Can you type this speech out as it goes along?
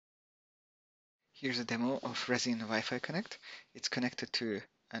Here's a demo of resin-wifi-connect. It's connected to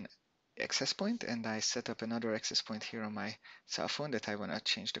an access point, and I set up another access point here on my cell phone that I want to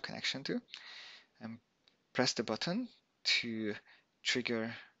change the connection to. Press the button to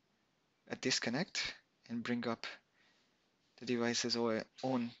trigger a disconnect and bring up the device's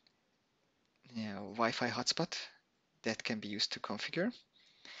own Wi-Fi hotspot that can be used to configure.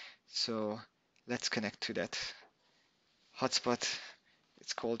 So let's connect to that hotspot.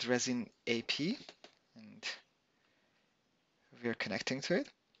 It's called Resin AP, and we're connecting to it.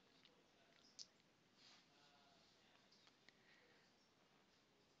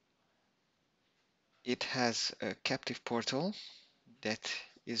 It has a captive portal that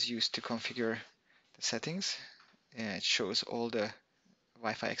is used to configure the settings. It shows all the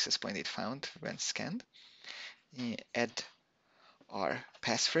Wi-Fi access point it found when scanned. Add our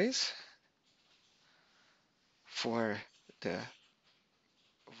passphrase for the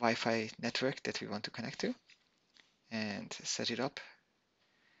Wi-Fi network that we want to connect to and set it up.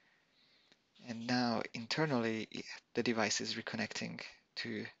 And now internally the device is reconnecting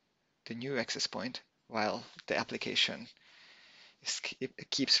to the new access point while the application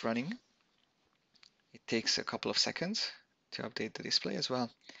keeps running. It takes a couple of seconds to update the display as well,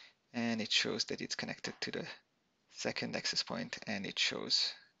 and it shows that it's connected to the second access point, and it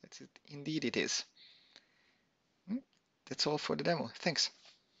shows that indeed it is. That's all for the demo. Thanks.